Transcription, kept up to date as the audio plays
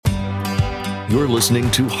You're listening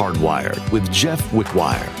to Hardwired with Jeff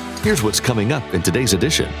Wickwire. Here's what's coming up in today's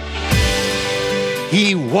edition.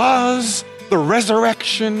 He was the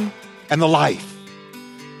resurrection and the life.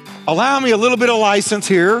 Allow me a little bit of license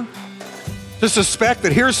here to suspect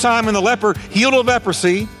that here's Simon the leper healed of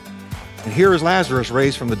leprosy, and here is Lazarus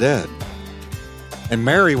raised from the dead. And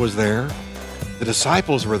Mary was there, the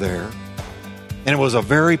disciples were there, and it was a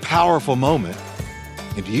very powerful moment.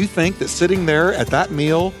 And do you think that sitting there at that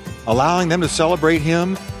meal, allowing them to celebrate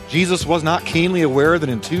him, Jesus was not keenly aware that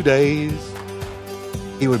in 2 days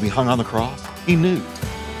he would be hung on the cross? He knew.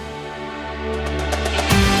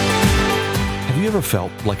 Have you ever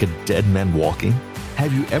felt like a dead man walking?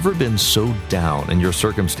 Have you ever been so down in your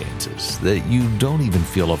circumstances that you don't even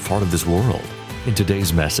feel a part of this world? In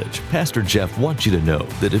today's message, Pastor Jeff wants you to know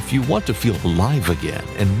that if you want to feel alive again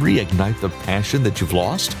and reignite the passion that you've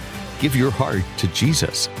lost, give your heart to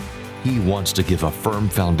Jesus. He wants to give a firm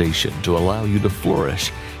foundation to allow you to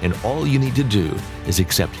flourish, and all you need to do is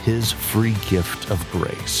accept His free gift of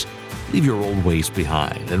grace. Leave your old ways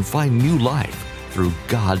behind and find new life through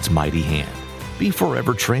God's mighty hand. Be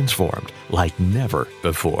forever transformed like never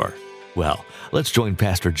before. Well, let's join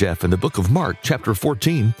Pastor Jeff in the book of Mark, chapter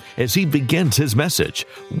 14, as he begins his message,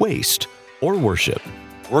 Waste or Worship.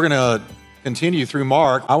 We're going to continue through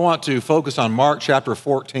Mark. I want to focus on Mark chapter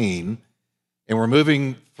 14, and we're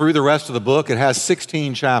moving through the rest of the book. It has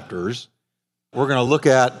 16 chapters. We're going to look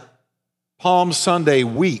at Palm Sunday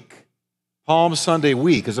week. Palm Sunday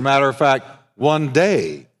week. As a matter of fact, one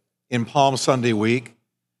day in Palm Sunday week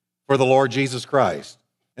for the Lord Jesus Christ.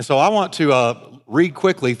 And so I want to read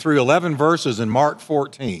quickly through 11 verses in Mark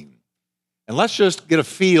 14. And let's just get a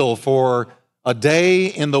feel for a day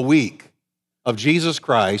in the week of Jesus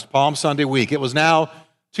Christ, Palm Sunday week. It was now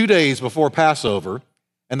 2 days before Passover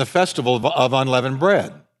and the festival of unleavened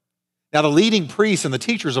bread. Now, the leading priests and the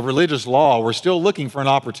teachers of religious law were still looking for an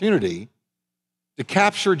opportunity to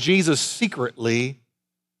capture Jesus secretly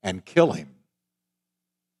and kill him.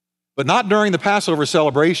 But not during the Passover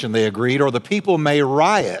celebration, they agreed, or the people may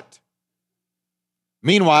riot.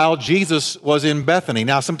 Meanwhile, Jesus was in Bethany.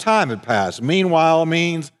 Now, some time had passed. Meanwhile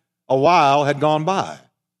means a while had gone by.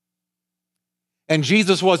 And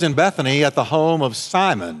Jesus was in Bethany at the home of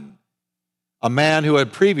Simon, a man who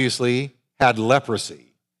had previously had leprosy.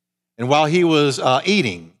 And while he was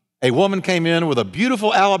eating, a woman came in with a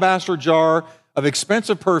beautiful alabaster jar of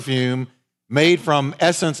expensive perfume made from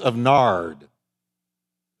essence of nard.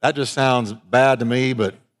 That just sounds bad to me,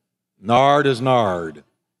 but nard is nard.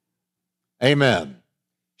 Amen.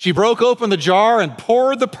 She broke open the jar and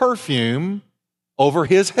poured the perfume over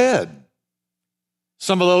his head.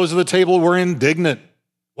 Some of those at the table were indignant.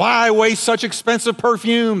 Why waste such expensive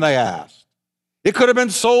perfume, they asked. It could have been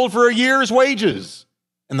sold for a year's wages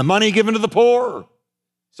and the money given to the poor.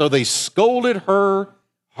 So they scolded her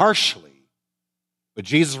harshly. But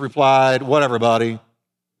Jesus replied, whatever, buddy.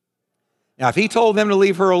 Now, if he told them to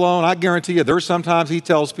leave her alone, I guarantee you there's sometimes he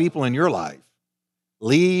tells people in your life,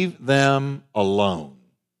 leave them alone.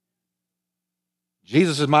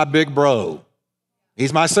 Jesus is my big bro.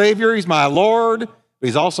 He's my Savior, he's my Lord, but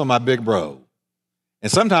he's also my big bro. And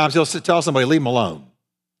sometimes he'll tell somebody, leave him alone.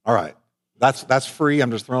 All right, that's free,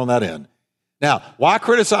 I'm just throwing that in. Now, why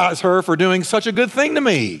criticize her for doing such a good thing to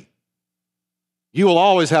me? You will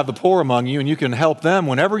always have the poor among you, and you can help them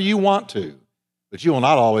whenever you want to, but you will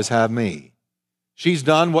not always have me. She's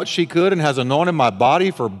done what she could and has anointed my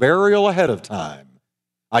body for burial ahead of time.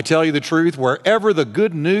 I tell you the truth, wherever the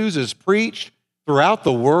good news is preached throughout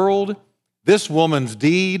the world, this woman's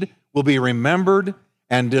deed will be remembered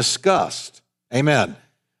and discussed. Amen.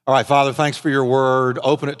 All right, Father, thanks for your word.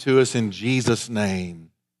 Open it to us in Jesus' name.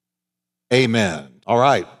 Amen. All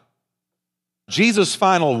right. Jesus'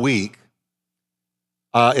 final week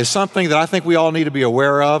is something that I think we all need to be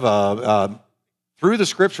aware of. Through the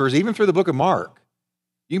scriptures, even through the book of Mark,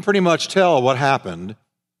 you can pretty much tell what happened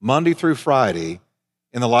Monday through Friday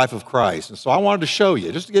in the life of Christ. And so I wanted to show you,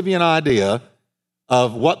 just to give you an idea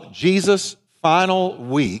of what Jesus' final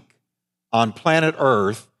week on planet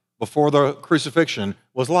Earth before the crucifixion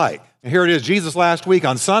was like. And here it is, Jesus last week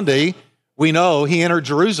on Sunday, we know he entered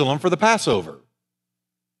Jerusalem for the Passover.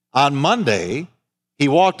 On Monday, he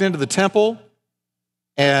walked into the temple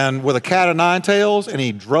and with a cat of nine tails, and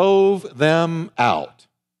he drove them out,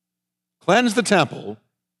 cleansed the temple,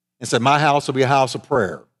 and said, my house will be a house of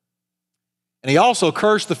prayer. And he also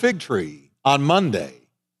cursed the fig tree on Monday.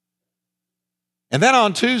 And then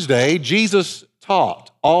on Tuesday, Jesus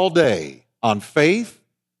taught all day on faith,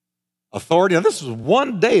 authority. Now, this was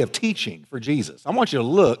one day of teaching for Jesus. I want you to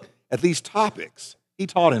look at these topics he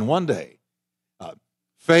taught in one day.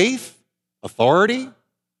 Faith, authority,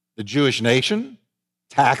 the Jewish nation,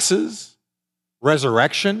 taxes,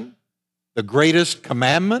 resurrection, the greatest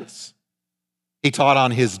commandments. He taught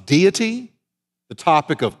on his deity, the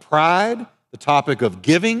topic of pride, the topic of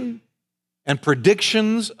giving, and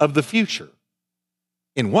predictions of the future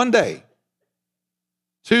in one day.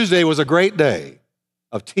 Tuesday was a great day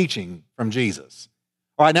of teaching from Jesus.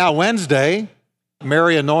 All right, now Wednesday,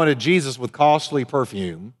 Mary anointed Jesus with costly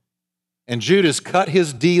perfume, and Judas cut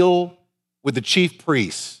his deal with the chief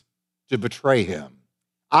priests to betray him.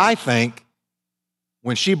 I think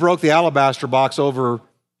when she broke the alabaster box over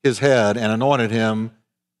his head and anointed him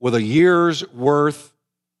with a year's worth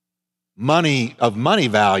money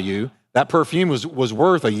value, that perfume was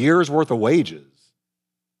worth a year's worth of wages.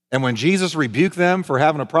 And when Jesus rebuked them for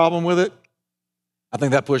having a problem with it, I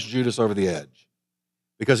think that pushed Judas over the edge,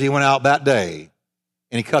 because he went out that day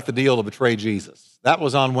and he cut the deal to betray Jesus. That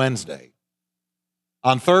was on Wednesday.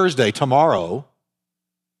 On Thursday, tomorrow,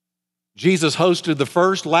 Jesus hosted the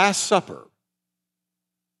first Last Supper.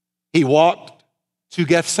 He walked to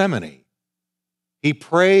Gethsemane. He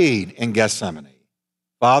prayed in Gethsemane.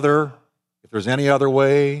 Father, if there's any other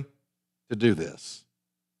way to do this,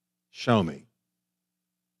 show me.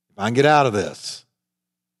 If I can get out of this.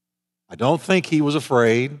 I don't think he was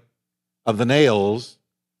afraid of the nails.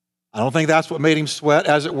 I don't think that's what made him sweat,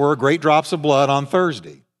 as it were, great drops of blood on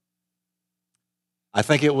Thursday. I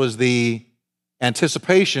think it was the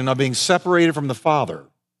anticipation of being separated from the Father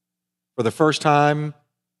for the first time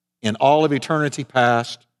in all of eternity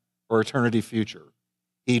past or eternity future.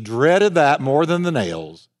 He dreaded that more than the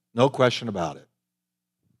nails, no question about it.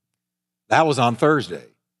 That was on Thursday.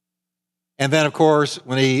 And then, of course,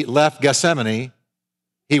 when he left Gethsemane,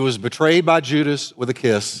 he was betrayed by Judas with a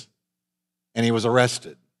kiss, and he was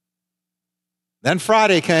arrested. Then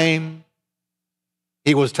Friday came.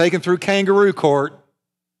 He was taken through kangaroo court,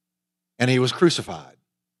 and he was crucified.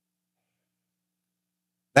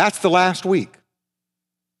 That's the last week.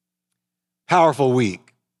 Powerful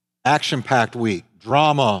week, action-packed week,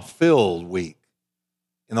 drama-filled week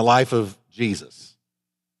in the life of Jesus.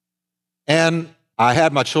 And I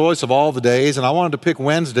had my choice of all the days, and I wanted to pick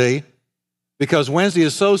Wednesday because Wednesday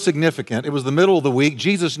is so significant. It was the middle of the week.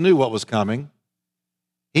 Jesus knew what was coming.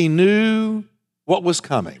 He knew what was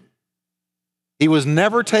coming. He was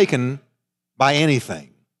never taken by anything.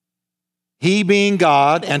 He, being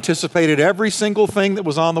God, anticipated every single thing that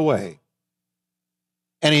was on the way.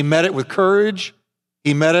 And he met it with courage.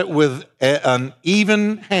 He met it with an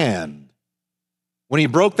even hand. When he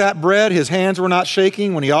broke that bread, his hands were not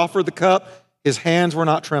shaking. When he offered the cup, his hands were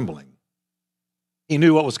not trembling. He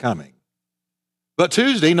knew what was coming. But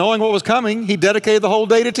Tuesday, knowing what was coming, he dedicated the whole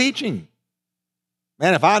day to teaching.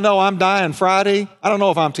 Man, if I know I'm dying Friday, I don't know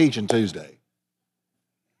if I'm teaching Tuesday.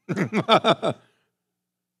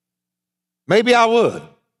 Maybe I would.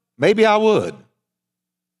 Maybe I would.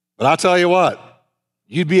 But I'll tell you what,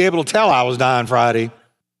 you'd be able to tell I was dying Friday.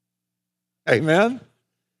 Amen?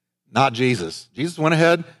 Not Jesus. Jesus went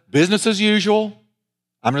ahead, business as usual.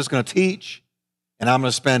 I'm just going to teach, and I'm going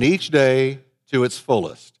to spend each day to its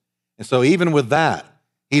fullest. And so even with that,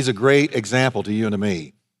 he's a great example to you and to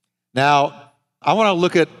me. Now, I want to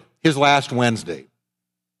look at his last Wednesday.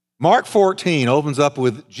 Mark 14 opens up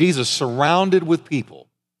with Jesus surrounded with people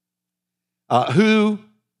who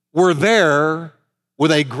were there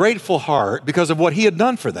with a grateful heart because of what he had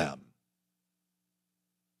done for them.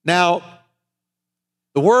 Now,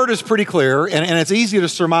 the word is pretty clear, and it's easy to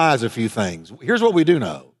surmise a few things. Here's what we do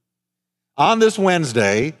know. On this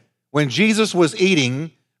Wednesday, when Jesus was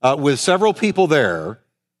eating with several people there,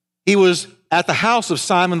 he was at the house of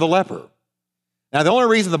Simon the leper. Now, the only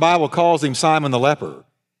reason the Bible calls him Simon the leper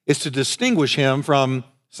is to distinguish him from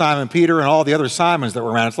Simon Peter and all the other Simons that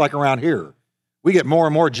were around. It's like around here. We get more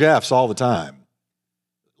and more Jeffs all the time.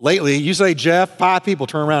 Lately, you say Jeff, 5 people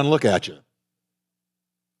turn around and look at you.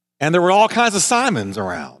 And there were all kinds of Simons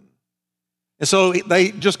around. And so they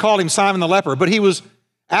just called him Simon the leper, but he was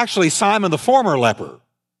actually Simon the former leper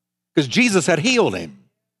because Jesus had healed him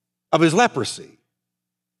of his leprosy.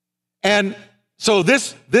 And so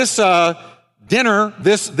this dinner,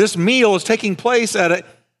 this meal is taking place at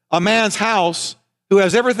a man's house who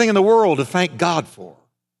has everything in the world to thank God for.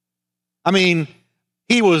 I mean,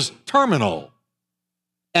 he was terminal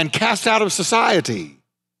and cast out of society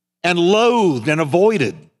and loathed and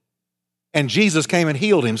avoided. And Jesus came and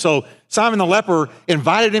healed him. So Simon the leper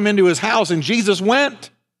invited him into his house, and Jesus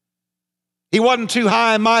went. He wasn't too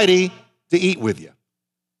high and mighty to eat with you.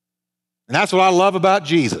 And that's what I love about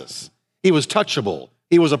Jesus. He was touchable.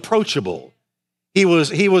 He was approachable. He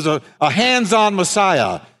was a hands-on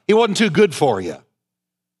Messiah. He wasn't too good for you.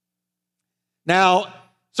 Now,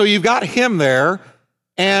 so you've got him there.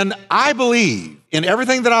 And I believe, in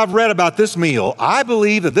everything that I've read about this meal, I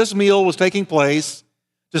believe that this meal was taking place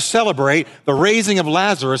to celebrate the raising of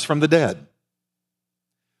Lazarus from the dead.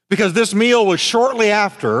 Because this meal was shortly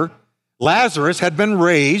after Lazarus had been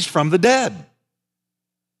raised from the dead.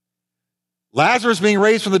 Lazarus being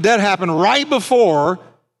raised from the dead happened right before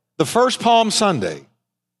the first Palm Sunday.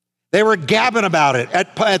 They were gabbing about it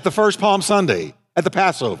at the first Palm Sunday, at the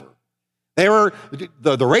Passover.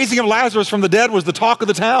 The raising of Lazarus from the dead was the talk of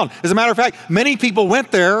the town. As a matter of fact, many people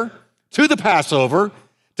went there to the Passover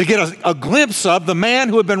to get a glimpse of the man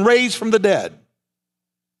who had been raised from the dead.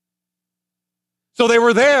 So they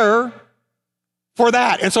were there for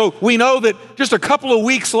that. And so we know that just a couple of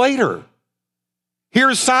weeks later,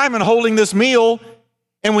 here's Simon holding this meal,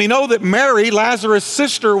 and we know that Mary, Lazarus'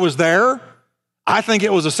 sister, was there. I think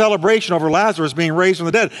it was a celebration over Lazarus being raised from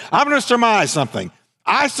the dead. I'm going to surmise something.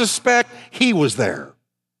 I suspect he was there.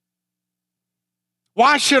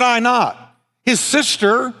 Why should I not? His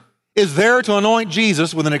sister is there to anoint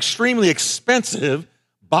Jesus with an extremely expensive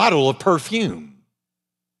bottle of perfume.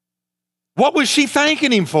 What was she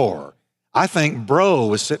thanking him for? I think bro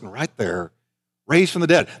was sitting right there, raised from the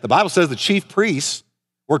dead. The Bible says the chief priests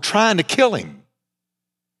were trying to kill him.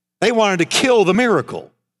 They wanted to kill the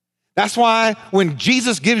miracle. That's why when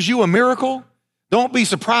Jesus gives you a miracle, don't be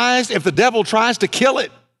surprised if the devil tries to kill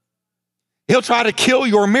it. He'll try to kill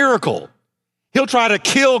your miracle. He'll try to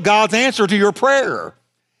kill God's answer to your prayer.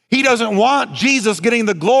 He doesn't want Jesus getting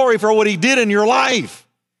the glory for what he did in your life.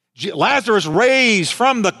 Lazarus raised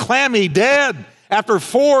from the clammy dead after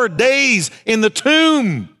 4 days in the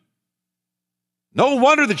tomb. No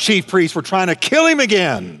wonder the chief priests were trying to kill him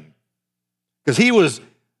again, because he was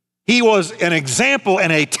an example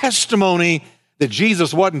and a testimony that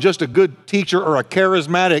Jesus wasn't just a good teacher or a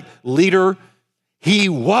charismatic leader. He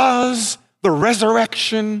was the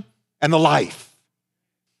resurrection and the life.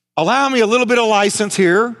 Allow me a little bit of license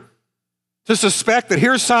here to suspect that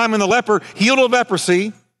here's Simon the leper healed of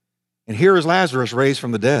leprosy, and here is Lazarus raised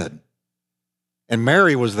from the dead. And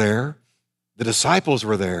Mary was there, the disciples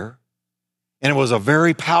were there, and it was a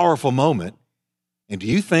very powerful moment. And do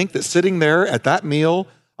you think that sitting there at that meal,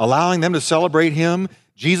 allowing them to celebrate him,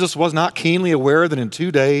 Jesus was not keenly aware that in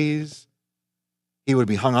 2 days he would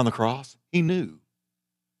be hung on the cross? He knew.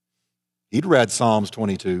 He'd read Psalms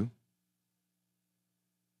 22.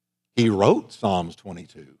 He wrote Psalms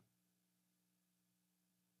 22.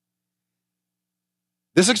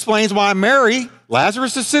 This explains why Mary,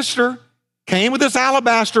 Lazarus' sister, came with this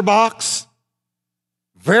alabaster box,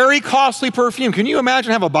 very costly perfume. Can you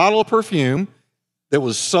imagine having a bottle of perfume that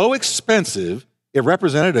was so expensive it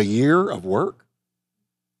represented a year of work?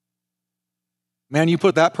 Man, you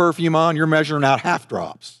put that perfume on, you're measuring out half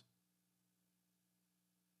drops,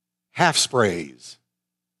 half sprays,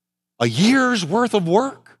 a year's worth of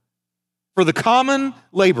work for the common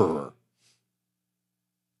laborer.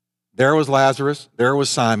 There was Lazarus, there was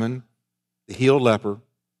Simon, the healed leper.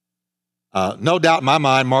 No doubt in my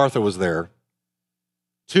mind, Martha was there.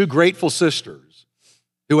 2 grateful sisters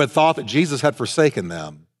who had thought that Jesus had forsaken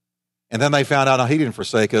them. And then they found out, no, he didn't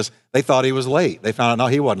forsake us. They thought he was late. They found out, no,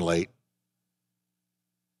 he wasn't late.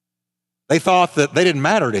 They thought that they didn't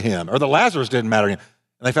matter to him, or that Lazarus didn't matter to him.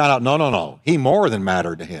 And they found out, no, he more than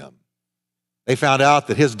mattered to him. They found out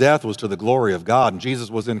that his death was to the glory of God, and Jesus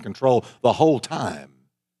was in control the whole time.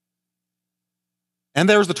 And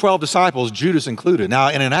there's the 12 disciples, Judas included. Now,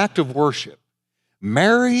 in an act of worship,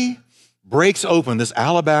 Mary breaks open this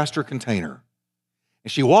alabaster container,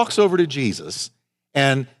 and she walks over to Jesus,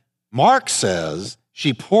 and Mark says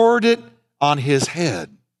she poured it on his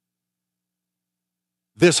head.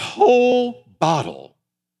 This whole bottle.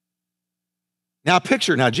 Now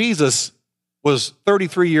picture, Jesus was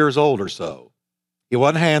 33 years old or so. He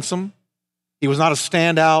wasn't handsome. He was not a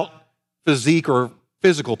standout physique or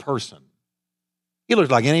physical person. He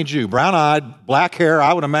looked like any Jew, brown-eyed, black hair,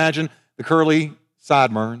 I would imagine the curly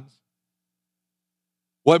sideburns.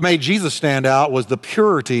 What made Jesus stand out was the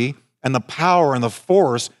purity and the power and the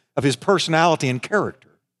force of his personality and character,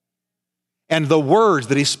 and the words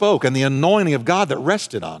that he spoke and the anointing of God that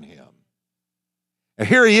rested on him. And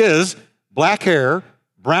here he is, black hair,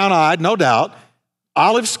 brown-eyed, no doubt,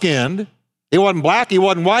 olive-skinned. He wasn't black, he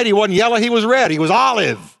wasn't white, he wasn't yellow, he was red, he was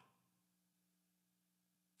olive.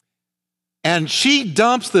 And she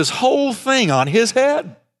dumps this whole thing on his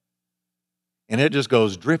head, and it just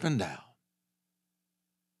goes dripping down.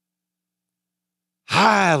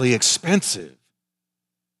 Highly expensive.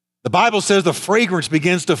 The Bible says the fragrance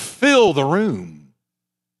begins to fill the room.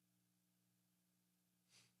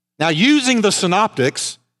 Now, using the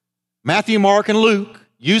synoptics, Matthew, Mark, and Luke,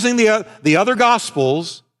 using the other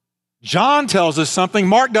Gospels, John tells us something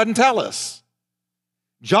Mark doesn't tell us.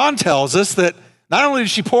 John tells us that not only did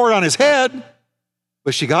she pour it on his head,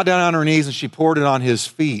 but she got down on her knees and she poured it on his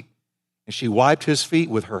feet, and she wiped his feet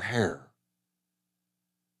with her hair,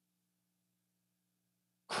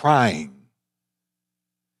 crying.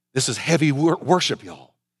 This is heavy worship,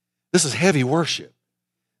 y'all. This is heavy worship.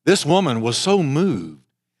 This woman was so moved.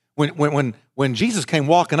 When Jesus came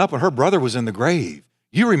walking up and her brother was in the grave,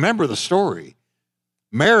 you remember the story.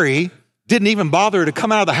 Mary didn't even bother to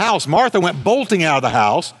come out of the house. Martha went bolting out of the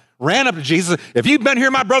house, ran up to Jesus. If you'd been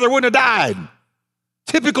here, my brother wouldn't have died.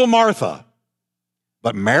 Typical Martha.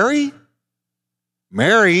 But Mary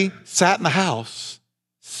sat in the house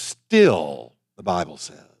still, the Bible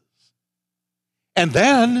says. And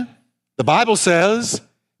then the Bible says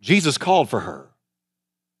Jesus called for her.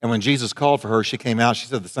 And when Jesus called for her, she came out, she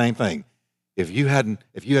said the same thing. If you had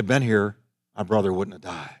been here, my brother wouldn't have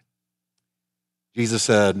died. Jesus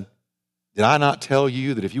said, did I not tell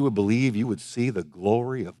you that if you would believe, you would see the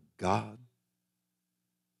glory of God?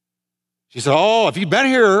 She said, oh, if you'd been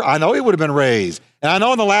here, I know he would have been raised. And I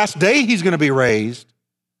know in the last day he's going to be raised.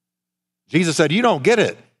 Jesus said, you don't get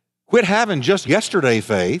it. Quit having just yesterday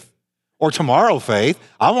faith or tomorrow faith.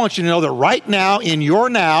 I want you to know that right now, in your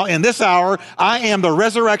now, in this hour, I am the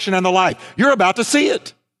resurrection and the life. You're about to see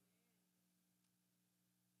it.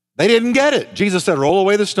 They didn't get it. Jesus said, roll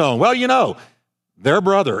away the stone. Well, you know, their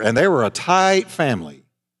brother, and they were a tight family.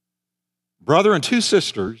 Brother and two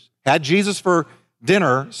sisters had Jesus for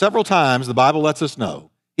dinner several times, the Bible lets us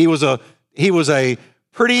know. He was a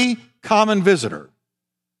pretty common visitor.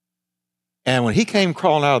 And when he came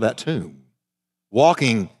crawling out of that tomb,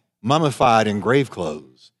 walking mummified in grave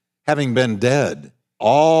clothes, having been dead,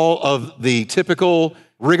 all of the typical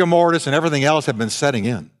rigor mortis and everything else had been setting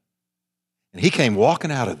in. And he came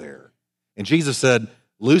walking out of there. And Jesus said,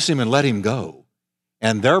 loose him and let him go.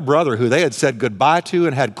 And their brother, who they had said goodbye to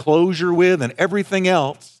and had closure with and everything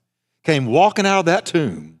else, came walking out of that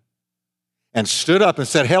tomb and stood up and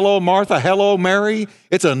said, hello, Martha, hello, Mary.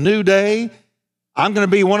 It's a new day. I'm going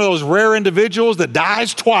to be one of those rare individuals that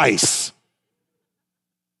dies twice.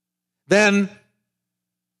 Then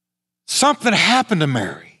something happened to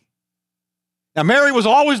Mary. Now, Mary was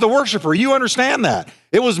always the worshiper. You understand that.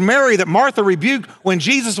 It was Mary that Martha rebuked when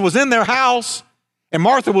Jesus was in their house and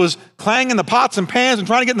Martha was clanging the pots and pans and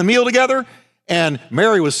trying to get the meal together. And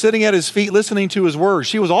Mary was sitting at his feet listening to his words.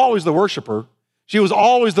 She was always the worshiper. She was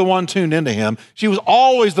always the one tuned into him. She was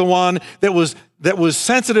always the one that was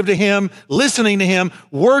sensitive to him, listening to him,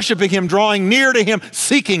 worshiping him, drawing near to him,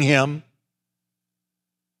 seeking him.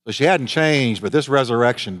 So she hadn't changed, but this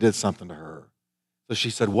resurrection did something to her. So she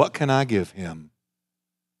said, what can I give him?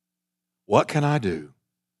 What can I do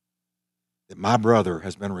that my brother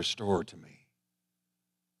has been restored to me?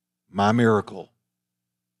 My miracle.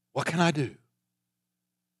 What can I do?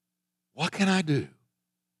 What can I do?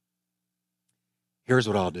 Here's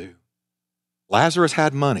what I'll do. Lazarus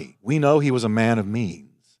had money. We know he was a man of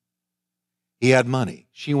means. He had money.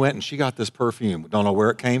 She went and she got this perfume. Don't know where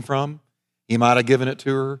it came from. He might have given it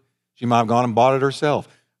to her. She might have gone and bought it herself.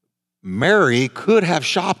 Mary could have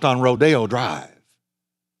shopped on Rodeo Drive.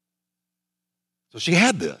 So she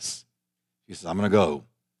had this. She says, I'm going to go.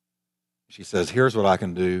 She says, here's what I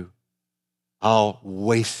can do. I'll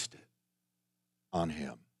waste it on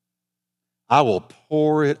him. I will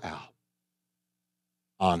pour it out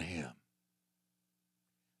on him.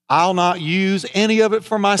 I'll not use any of it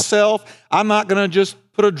for myself. I'm not going to just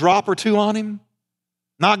put a drop or two on him.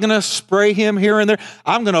 Not going to spray him here and there.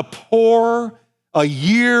 I'm going to pour a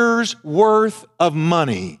year's worth of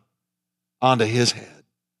money onto his head.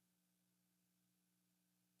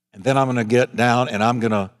 And then I'm going to get down and I'm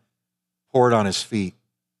going to pour it on his feet.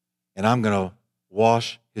 And I'm going to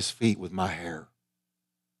wash his feet with my hair.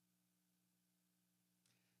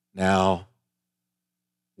 Now,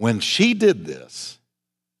 when she did this,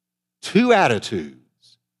 two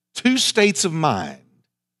attitudes, two states of mind,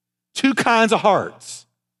 two kinds of hearts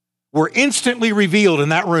were instantly revealed in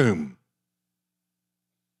that room.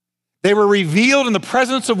 They were revealed in the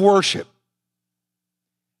presence of worship.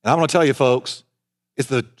 And I'm going to tell you, folks,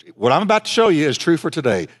 what I'm about to show you is true for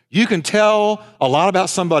today. You can tell a lot about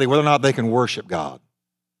somebody whether or not they can worship God.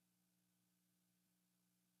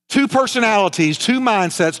 Two personalities, two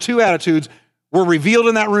mindsets, two attitudes were revealed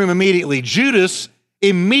in that room immediately. Judas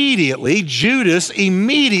immediately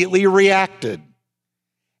reacted.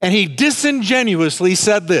 And he disingenuously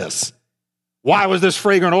said this, why was this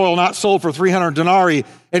fragrant oil not sold for 300 denarii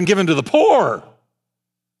and given to the poor?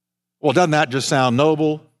 Well, doesn't that just sound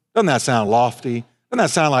noble? Doesn't that sound lofty? Doesn't that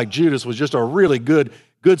sound like Judas was just a really good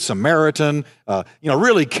good Samaritan,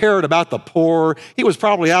 really cared about the poor. He was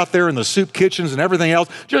probably out there in the soup kitchens and everything else,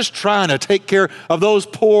 just trying to take care of those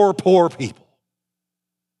poor people.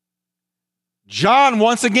 John,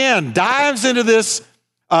 once again, dives into this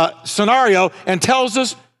scenario and tells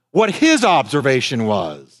us what his observation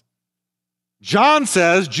was. John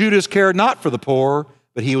says Judas cared not for the poor,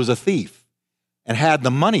 but he was a thief and had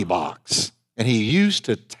the money box, and he used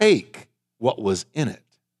to take what was in it.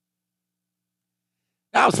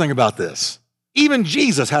 Now I was thinking about this. Even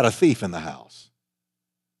Jesus had a thief in the house.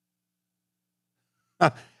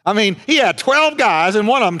 I mean, he had 12 guys, and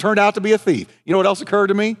one of them turned out to be a thief. You know what else occurred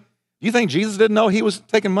to me? Do you think Jesus didn't know he was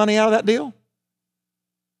taking money out of that deal?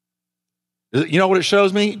 You know what it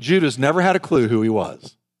shows me? Judas never had a clue who he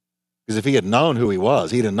was. Because if he had known who he was,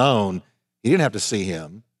 he'd have known he didn't have to see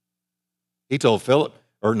him. He told Philip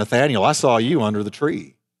or Nathanael, I saw you under the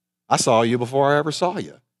tree. I saw you before I ever saw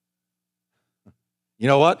you. You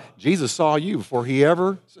know what? Jesus saw you before you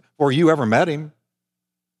ever met him.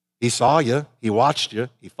 He saw you. He watched you.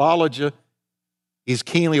 He followed you. He's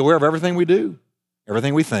keenly aware of everything we do,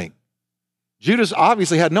 everything we think. Judas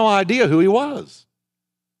obviously had no idea who he was.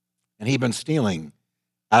 And he'd been stealing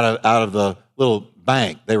out of the little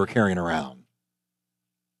bank they were carrying around.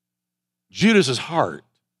 Judas's heart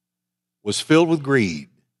was filled with greed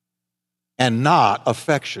and not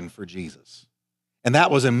affection for Jesus. And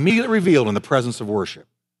that was immediately revealed in the presence of worship.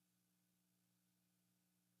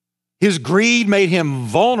 His greed made him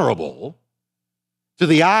vulnerable to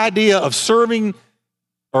the idea of serving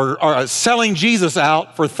or selling Jesus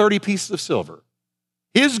out for 30 pieces of silver.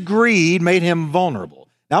 His greed made him vulnerable.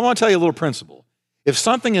 Now, I want to tell you a little principle. If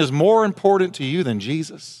something is more important to you than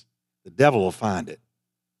Jesus, the devil will find it.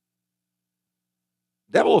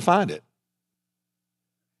 The devil will find it.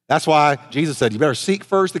 That's why Jesus said, you better seek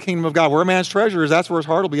first the kingdom of God. Where a man's treasure is, that's where his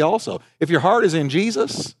heart will be also. If your heart is in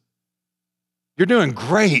Jesus, you're doing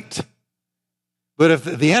great. But if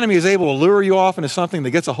the enemy is able to lure you off into something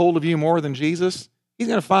that gets a hold of you more than Jesus, he's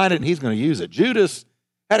going to find it and he's going to use it. Judas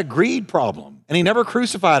had a greed problem, and he never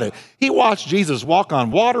crucified it. He watched Jesus walk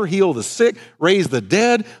on water, heal the sick, raise the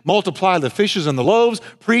dead, multiply the fishes and the loaves,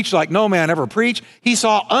 preach like no man ever preached. He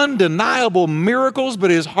saw undeniable miracles,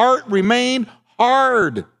 but his heart remained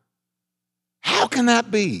hard. How can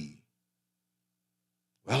that be?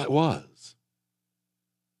 Well, it was.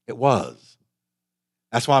 It was.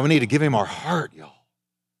 That's why we need to give him our heart, y'all.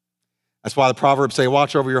 That's why the Proverbs say,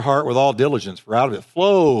 watch over your heart with all diligence, for out of it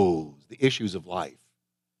flows the issues of life.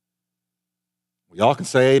 Well, y'all can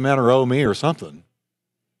say amen or oh me or something.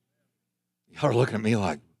 Y'all are looking at me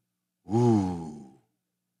like, ooh.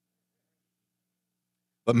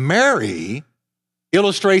 But Mary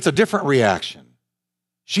illustrates a different reaction.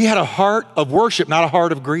 She had a heart of worship, not a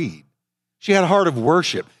heart of greed. She had a heart of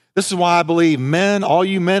worship. This is why I believe men, all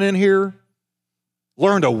you men in here,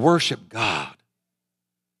 learn to worship God.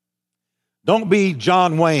 Don't be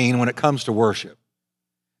John Wayne when it comes to worship.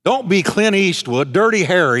 Don't be Clint Eastwood, Dirty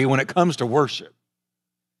Harry when it comes to worship.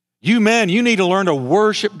 You men, you need to learn to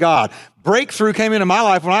worship God. Breakthrough came into my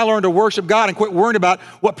life when I learned to worship God and quit worrying about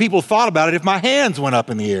what people thought about it if my hands went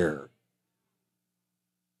up in the air.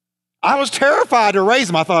 I was terrified to raise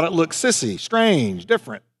them. I thought it looked sissy, strange,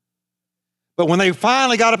 different. But when they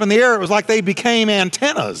finally got up in the air, it was like they became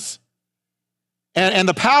antennas. And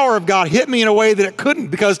the power of God hit me in a way that it couldn't,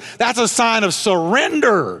 because that's a sign of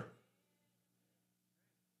surrender.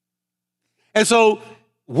 And so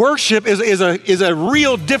worship is a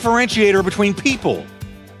real differentiator between people.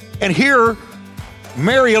 And here,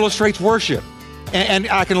 Mary illustrates worship. And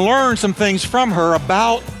I can learn some things from her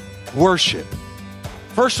about worship.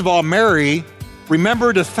 First of all, Mary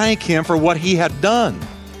remembered to thank him for what he had done.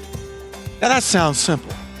 Now that sounds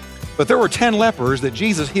simple, but there were 10 lepers that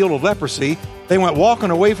Jesus healed of leprosy. They went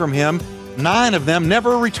walking away from him. 9 of them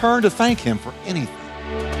never returned to thank him for anything.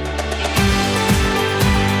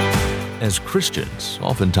 As Christians,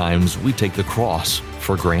 oftentimes we take the cross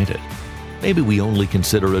for granted. Maybe we only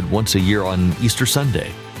consider it once a year on Easter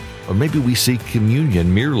Sunday. Or maybe we see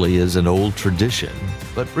communion merely as an old tradition.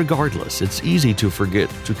 But regardless, it's easy to forget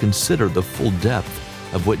to consider the full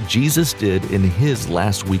depth of what Jesus did in his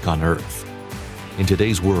last week on earth. In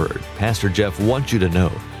today's Word, Pastor Jeff wants you to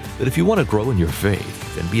know that if you want to grow in your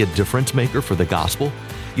faith and be a difference maker for the gospel,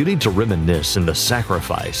 you need to reminisce in the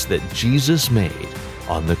sacrifice that Jesus made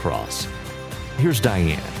on the cross. Here's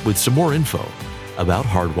Diane with some more info about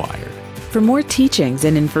Hardwired. For more teachings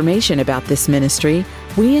and information about this ministry,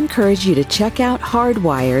 we encourage you to check out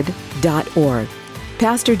hardwired.org.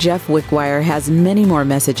 Pastor Jeff Wickwire has many more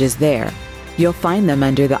messages there. You'll find them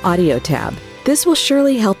under the audio tab. This will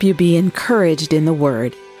surely help you be encouraged in the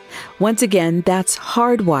Word. Once again, that's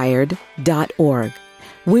hardwired.org.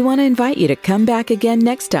 We want to invite you to come back again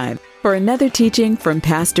next time for another teaching from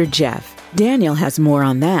Pastor Jeff. Daniel has more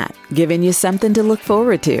on that, giving you something to look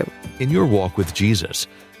forward to. In your walk with Jesus,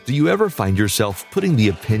 do you ever find yourself putting the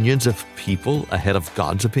opinions of people ahead of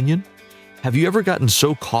God's opinion? Have you ever gotten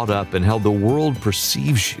so caught up in how the world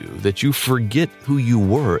perceives you that you forget who you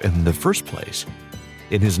were in the first place?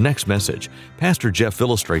 In his next message, Pastor Jeff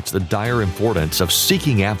illustrates the dire importance of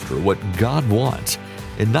seeking after what God wants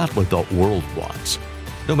and not what the world wants.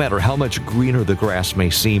 No matter how much greener the grass may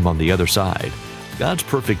seem on the other side, God's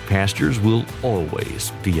perfect pastures will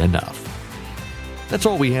always be enough. That's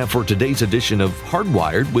all we have for today's edition of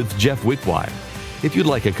Hardwired with Jeff Wickwire. If you'd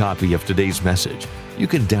like a copy of today's message, you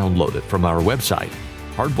can download it from our website,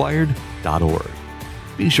 hardwired.org.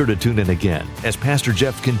 Be sure to tune in again as Pastor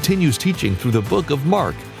Jeff continues teaching through the book of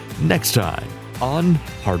Mark next time on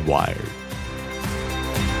Hardwired.